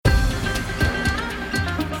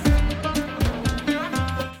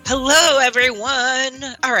Hello, everyone.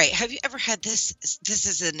 All right. Have you ever had this? This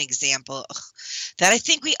is an example that I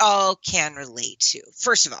think we all can relate to.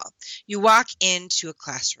 First of all, you walk into a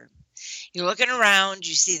classroom. You're looking around.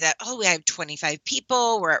 You see that, we have 25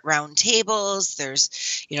 people. We're at round tables.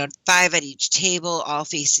 There's, five at each table, all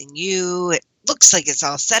facing you. It looks like it's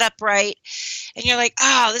all set up right. And you're like,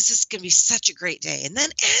 this is going to be such a great day. And then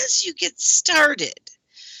as you get started,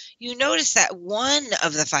 you notice that one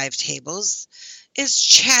of the five tables is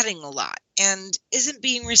chatting a lot and isn't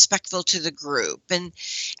being respectful to the group. And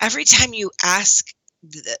every time you ask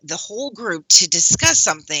the whole group to discuss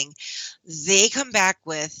something, they come back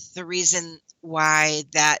with the reason why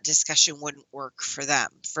that discussion wouldn't work for them.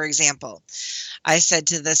 For example, I said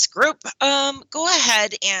to this group, go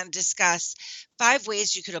ahead and discuss 5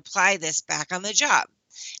 ways you could apply this back on the job.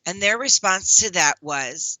 And their response to that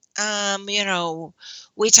was,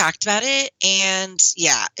 we talked about it and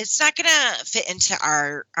yeah, it's not going to fit into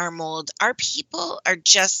our mold. Our people are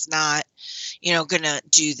just not, going to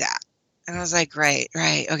do that. And I was like, right.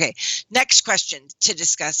 Okay. Next question to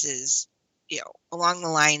discuss is, along the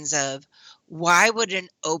lines of why would an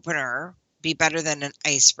opener be better than an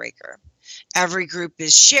icebreaker? Every group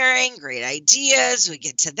is sharing great ideas. We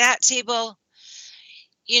get to that table.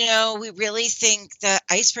 We really think that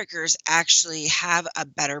icebreakers actually have a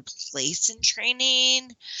better place in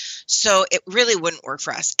training. So it really wouldn't work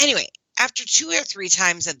for us. Anyway, after 2 or 3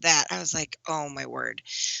 times of that, I was like, oh my word.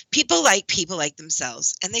 People like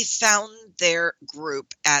themselves, and they found their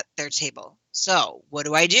group at their table. So what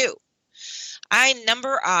do? I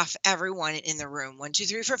number off everyone in the room, 1, 2,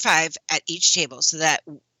 3, 4, 5 at each table, so that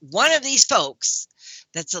one of these folks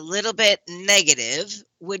that's a little bit negative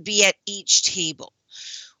would be at each table.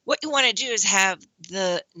 What you want to do is have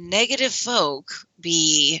the negative folk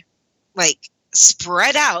be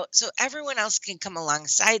spread out so everyone else can come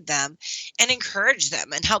alongside them and encourage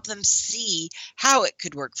them and help them see how it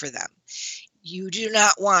could work for them. You do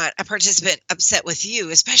not want a participant upset with you,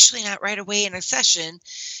 especially not right away in a session.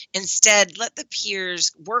 Instead, let the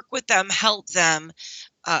peers work with them, help them,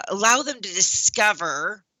 allow them to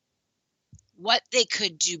discover what they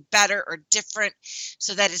could do better or different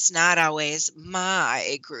so that it's not always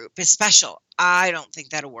my group is special. I don't think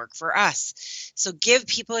that'll work for us. So give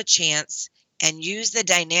people a chance and use the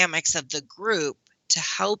dynamics of the group to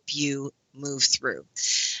help you move through.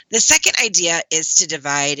 The second idea is to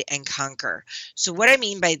divide and conquer. So what I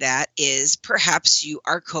mean by that is perhaps you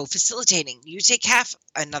are co-facilitating. You take half,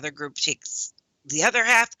 another group takes the other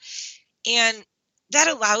half, and that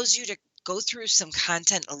allows you to go through some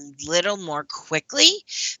content a little more quickly,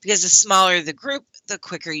 because the smaller the group, the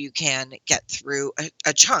quicker you can get through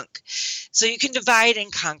a chunk. So you can divide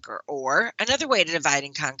and conquer. Or another way to divide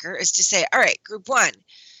and conquer is to say, all right, group 1,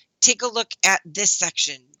 take a look at this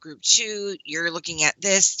section. Group 2, you're looking at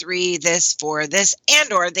this, 3, this, 4, this,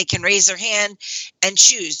 and or they can raise their hand and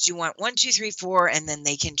choose. Do you want 1, 2, 3, 4? And then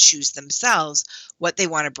they can choose themselves what they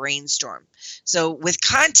want to brainstorm. So with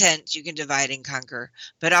content, you can divide and conquer,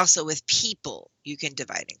 but also with people, you can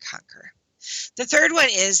divide and conquer. The third one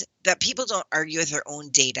is that people don't argue with their own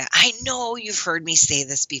data. I know you've heard me say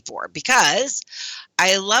this before because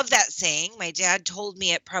I love that saying. My dad told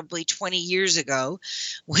me it probably 20 years ago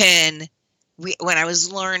when I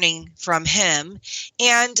was learning from him.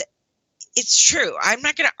 And it's true. I'm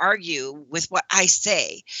not going to argue with what I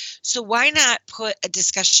say. So why not put a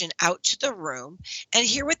discussion out to the room and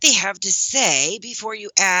hear what they have to say before you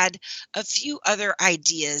add a few other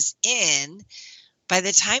ideas in? By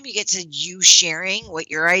the time you get to you sharing what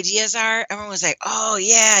your ideas are, everyone was like, oh,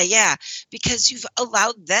 yeah, because you've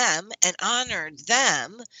allowed them and honored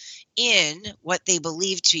them in what they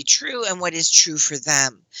believe to be true and what is true for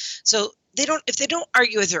them. So if they don't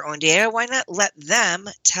argue with their own data, why not let them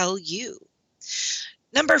tell you?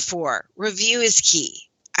 Number 4, review is key.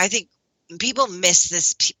 I think people miss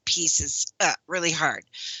this piece is really hard.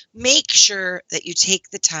 Make sure that you take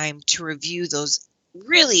the time to review those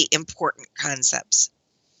really important concepts.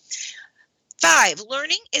 5,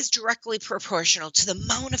 learning is directly proportional to the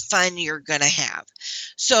amount of fun you're going to have.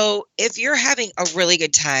 So if you're having a really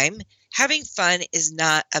good time, having fun is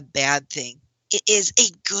not a bad thing. It is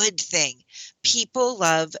a good thing. People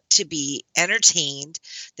love to be entertained.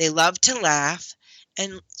 They love to laugh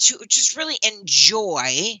and to just really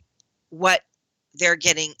enjoy what they're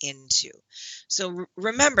getting into. So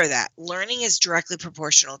remember that learning is directly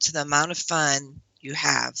proportional to the amount of fun you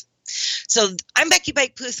have. So I'm Becky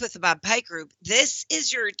Pike Pluth with the Bob Pike Group. This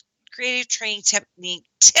is your creative training technique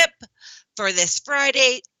tip for this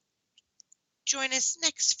Friday. Join us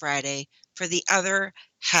next Friday for the other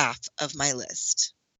half of my list.